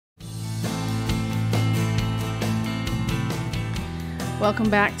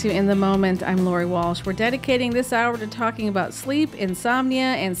Welcome back to In the Moment. I'm Lori Walsh. We're dedicating this hour to talking about sleep,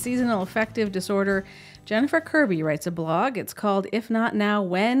 insomnia, and seasonal affective disorder. Jennifer Kirby writes a blog. It's called If Not Now,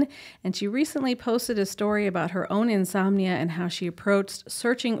 When? And she recently posted a story about her own insomnia and how she approached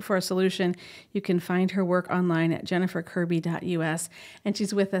searching for a solution. You can find her work online at jenniferkirby.us. And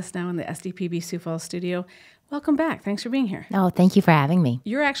she's with us now in the SDPB Sioux Falls studio. Welcome back. Thanks for being here. Oh, thank you for having me.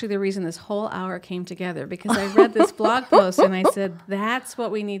 You're actually the reason this whole hour came together, because I read this blog post and I said, that's what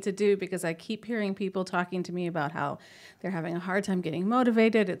we need to do, because I keep hearing people talking to me about how they're having a hard time getting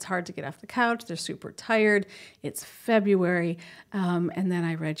motivated. It's hard to get off the couch. They're super tired. It's February. And then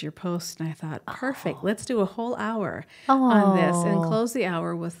I read your post and I thought, perfect. Let's do a whole hour on this and close the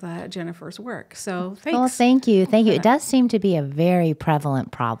hour with Jennifer's work. So thanks. Well, thank you. Thank you. It does seem to be a very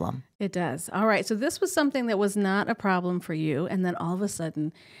prevalent problem. It does. All right. So this was something that was not a problem for you, and then all of a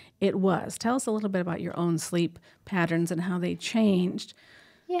sudden it was. Tell us a little bit about your own sleep patterns and how they changed.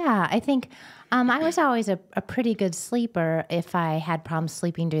 Yeah, I think I was always a pretty good sleeper. If I had problems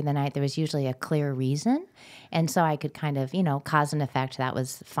sleeping during the night, there was usually a clear reason. And so I could kind of, cause and effect. That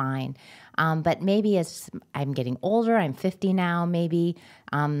was fine. But maybe as I'm getting older, I'm 50 now, maybe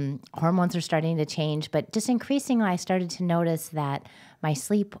hormones are starting to change. But just increasingly, I started to notice that my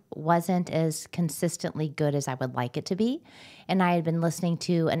sleep wasn't as consistently good as I would like it to be. And I had been listening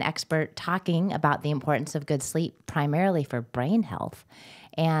to an expert talking about the importance of good sleep, primarily for brain health.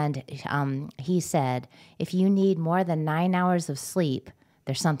 And he said, if you need more than 9 hours of sleep,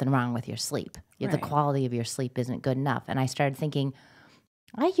 there's something wrong with your sleep. Right. The quality of your sleep isn't good enough. And I started thinking,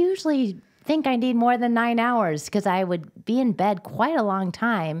 I usually think I need more than 9 hours because I would be in bed quite a long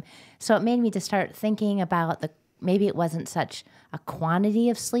time. So it made me to start thinking about maybe it wasn't such a quantity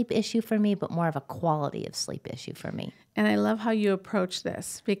of sleep issue for me, but more of a quality of sleep issue for me. And I love how you approach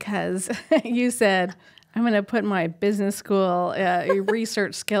this, because you said, I'm going to put my business school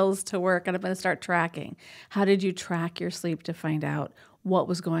research skills to work, and I'm going to start tracking. How did you track your sleep to find out what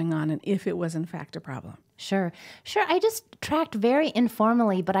was going on and if it was in fact a problem? Sure. I just tracked very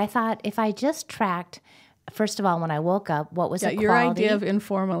informally, but I thought if I just tracked, first of all, when I woke up, what was the quality? Your idea of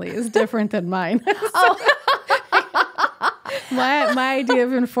informally is different than mine. My idea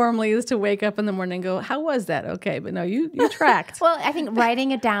of informally is to wake up in the morning and go, how was that? Okay, but no, you tracked. Well, I think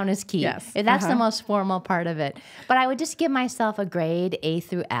writing it down is key. Yes. That's the most formal part of it. But I would just give myself a grade A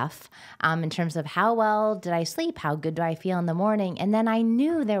through F in terms of how well did I sleep, how good do I feel in the morning. And then I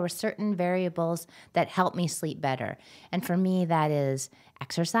knew there were certain variables that helped me sleep better. And for me, that is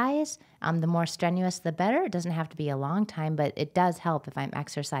exercise. The more strenuous, the better. It doesn't have to be a long time, but it does help if I'm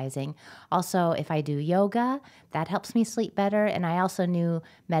exercising. Also, if I do yoga, that helps me sleep better. And I also knew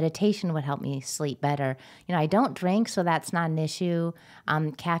meditation would help me sleep better. I don't drink, so that's not an issue.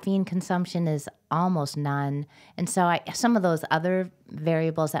 Caffeine consumption is almost none. And so some of those other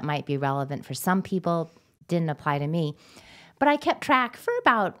variables that might be relevant for some people didn't apply to me. But I kept track for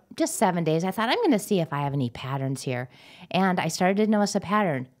about just 7 days. I thought, I'm going to see if I have any patterns here. And I started to notice a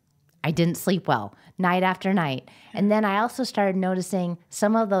pattern. I didn't sleep well night after night. And then I also started noticing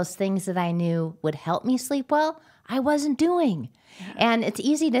some of those things that I knew would help me sleep well, I wasn't doing. Yeah. And it's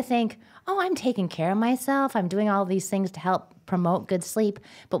easy to think, I'm taking care of myself. I'm doing all these things to help promote good sleep.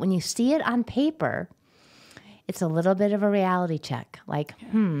 But when you see it on paper, it's a little bit of a reality check. Like,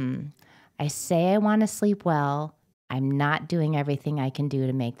 I say I want to sleep well. I'm not doing everything I can do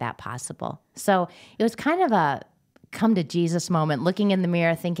to make that possible. So it was kind of a come to Jesus moment, looking in the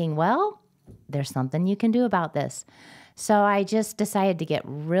mirror thinking, well, there's something you can do about this. So I just decided to get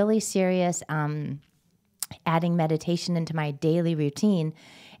really serious, adding meditation into my daily routine.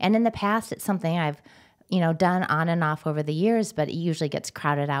 And in the past, it's something I've done on and off over the years, but it usually gets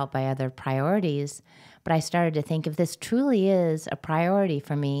crowded out by other priorities. But I started to think, if this truly is a priority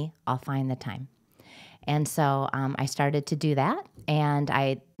for me, I'll find the time. And so I started to do that, and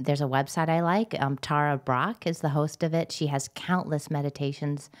there's a website I like. Tara Brach is the host of it. She has countless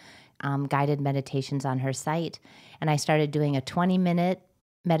meditations, guided meditations on her site. And I started doing a 20-minute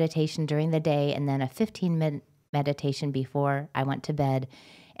meditation during the day and then a 15-minute meditation before I went to bed.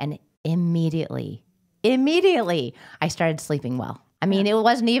 And immediately, I started sleeping well. I mean, it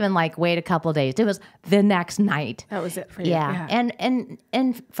wasn't even like wait a couple of days. It was the next night. That was it for you. Yeah.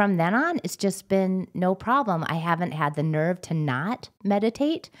 And from then on, it's just been no problem. I haven't had the nerve to not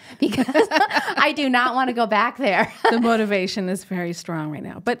meditate because I do not want to go back there. The motivation is very strong right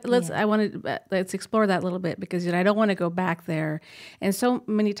now. But let's explore that a little bit, because I don't want to go back there. And so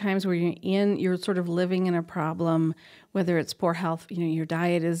many times where you're sort of living in a problem, whether it's poor health, your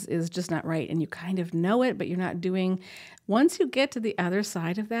diet is just not right, and you kind of know it, but you're not doing. Once you get to the other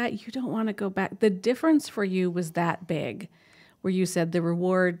side of that, you don't want to go back. The difference for you was that big where you said the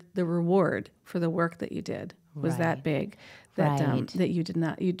reward for the work that you did was that big that that you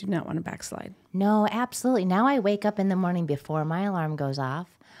do not want to backslide. No, absolutely. Now I wake up in the morning before my alarm goes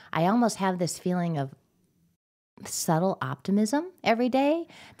off. I almost have this feeling of subtle optimism every day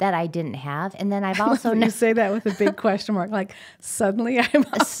that I didn't have. And then I've also... You say that with a big question mark, like, suddenly I'm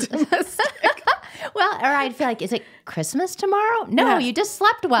optimistic. Well, or I'd feel like, is it Christmas tomorrow? No, you just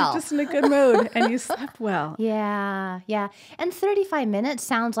slept well. You're just in a good mood and you slept well. Yeah. And 35 minutes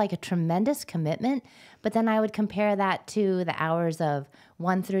sounds like a tremendous commitment, but then I would compare that to the hours of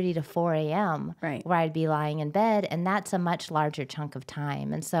 1:30 to 4 a.m. Right. where I'd be lying in bed, and that's a much larger chunk of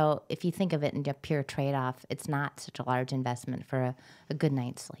time. And so if you think of it in a pure trade-off, it's not such a large investment for a good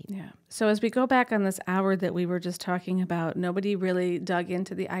night's sleep. Yeah. So as we go back on this hour that we were just talking about, nobody really dug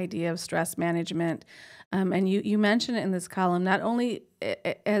into the idea of stress management. And you mention it in this column, not only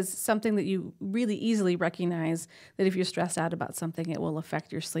as something that you really easily recognize that if you're stressed out about something, it will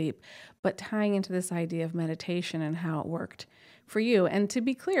affect your sleep, but tying into this idea of meditation and how it worked for you. And to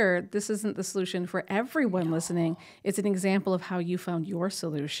be clear, this isn't the solution for everyone listening. It's an example of how you found your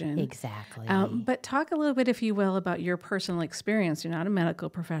solution. Exactly. But talk a little bit, if you will, about your personal experience. You're not a medical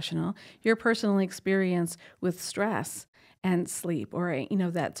professional. Your personal experience with stress and sleep, or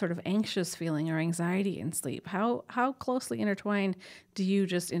that sort of anxious feeling or anxiety in sleep. How closely intertwined do you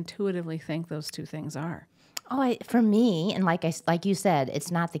just intuitively think those two things are? For me, and like you said,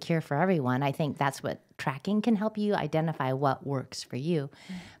 it's not the cure for everyone. I think that's what tracking can help you identify what works for you.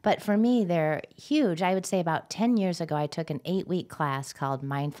 But for me, they're huge. I would say about 10 years ago, I took an 8-week class called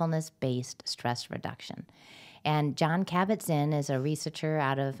Mindfulness-Based Stress Reduction. And John Kabat-Zinn is a researcher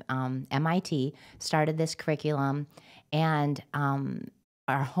out of MIT, started this curriculum, and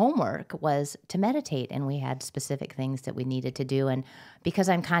our homework was to meditate, and we had specific things that we needed to do. And because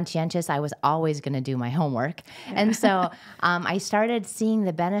I'm conscientious, I was always going to do my homework. And so I started seeing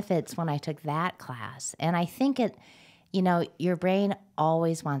the benefits when I took that class. And I think your brain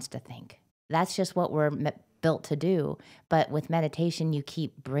always wants to think. That's just what we're built to do. But with meditation, you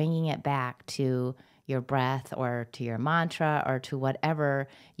keep bringing it back to your breath or to your mantra or to whatever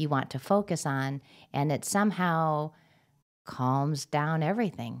you want to focus on. And it somehow calms down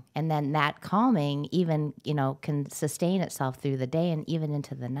everything. And then that calming even, can sustain itself through the day and even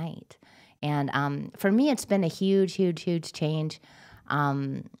into the night. And for me, it's been a huge, huge, huge change.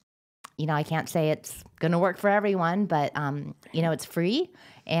 I can't say it's going to work for everyone, but, it's free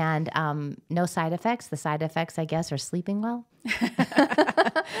and no side effects. The side effects, I guess, are sleeping well.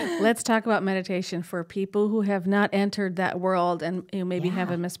 Let's talk about meditation for people who have not entered that world and maybe have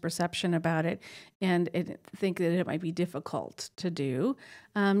a misperception about it and think that it might be difficult to do.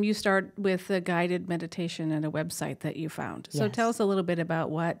 You start with a guided meditation and a website that you found. So tell us a little bit about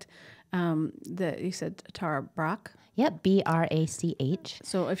what you said Tara Brach. Yep, BRACH.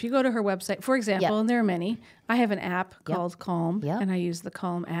 So if you go to her website, for example, and there are many, I have an app called Calm, and I use the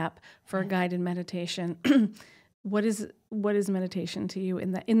Calm app for a guided meditation. What is meditation to you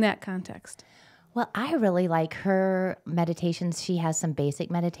in that context? Well, I really like her meditations. She has some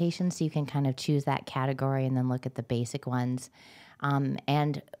basic meditations, so you can kind of choose that category and then look at the basic ones.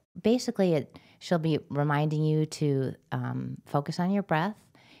 And basically, she'll be reminding you to focus on your breath,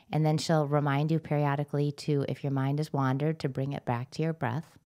 and then she'll remind you periodically to, if your mind has wandered, to bring it back to your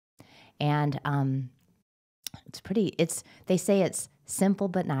breath. And they say it's simple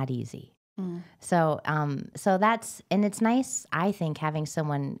but not easy. So that's, and it's nice, I think, having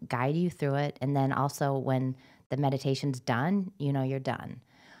someone guide you through it. And then also when the meditation's done, you're done.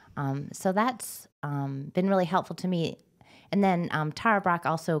 So that's been really helpful to me. And then Tara Brach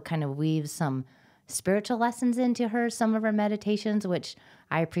also kind of weaves some spiritual lessons into some of her meditations, which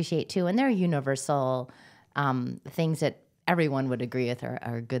I appreciate too. And they're universal things that everyone would agree with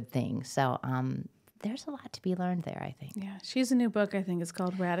are good things. So there's a lot to be learned there, I think. Yeah, she has a new book. I think it's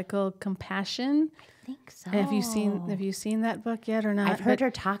called Radical Compassion. I think so. Have you seen that book yet or not? I've heard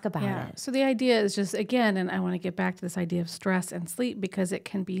her talk about it. So the idea is just, again, and I want to get back to this idea of stress and sleep because it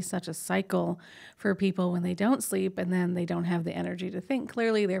can be such a cycle for people when they don't sleep and then they don't have the energy to think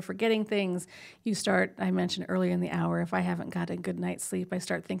clearly. They're forgetting things. I mentioned earlier in the hour, if I haven't got a good night's sleep, I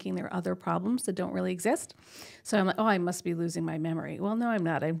start thinking there are other problems that don't really exist. So I'm like, I must be losing my memory. Well, no, I'm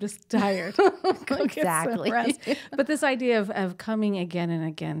not. I'm just tired. Exactly. But this idea of coming again and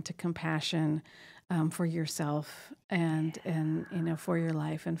again to compassion for yourself and for your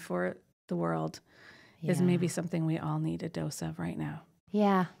life and for the world is maybe something we all need a dose of right now.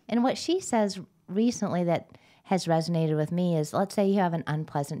 Yeah. And what she says recently that has resonated with me is, let's say you have an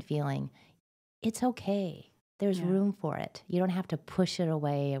unpleasant feeling. It's okay. There's room for it. You don't have to push it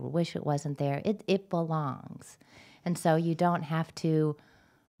away or wish it wasn't there. It belongs. And so you don't have to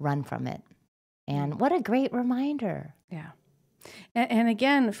run from it. And what a great reminder. Yeah. And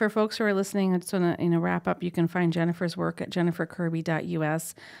again, for folks who are listening, I just want to wrap up. You can find Jennifer's work at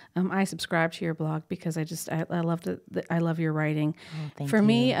jenniferkirby.us. I subscribe to your blog because I love your writing. Oh, thank for you.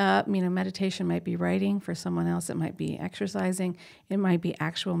 me, meditation might be writing. For someone else, it might be exercising. It might be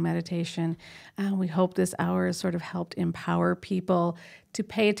actual meditation. We hope this hour has sort of helped empower people to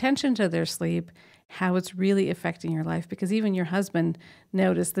pay attention to their sleep, how it's really affecting your life, because even your husband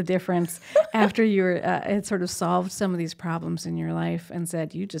noticed the difference after you had sort of solved some of these problems in your life and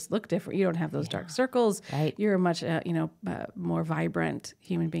said, you just look different. You don't have those dark circles. Right. You're a much, more vibrant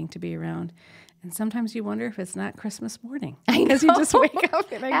human being to be around. And sometimes you wonder if it's not Christmas morning because you just wake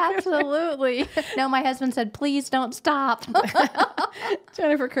up. Absolutely. No, my husband said, please don't stop.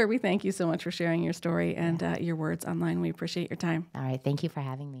 Jennifer Kirby, thank you so much for sharing your story and your words online. We appreciate your time. All right. Thank you for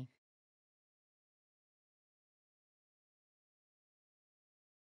having me.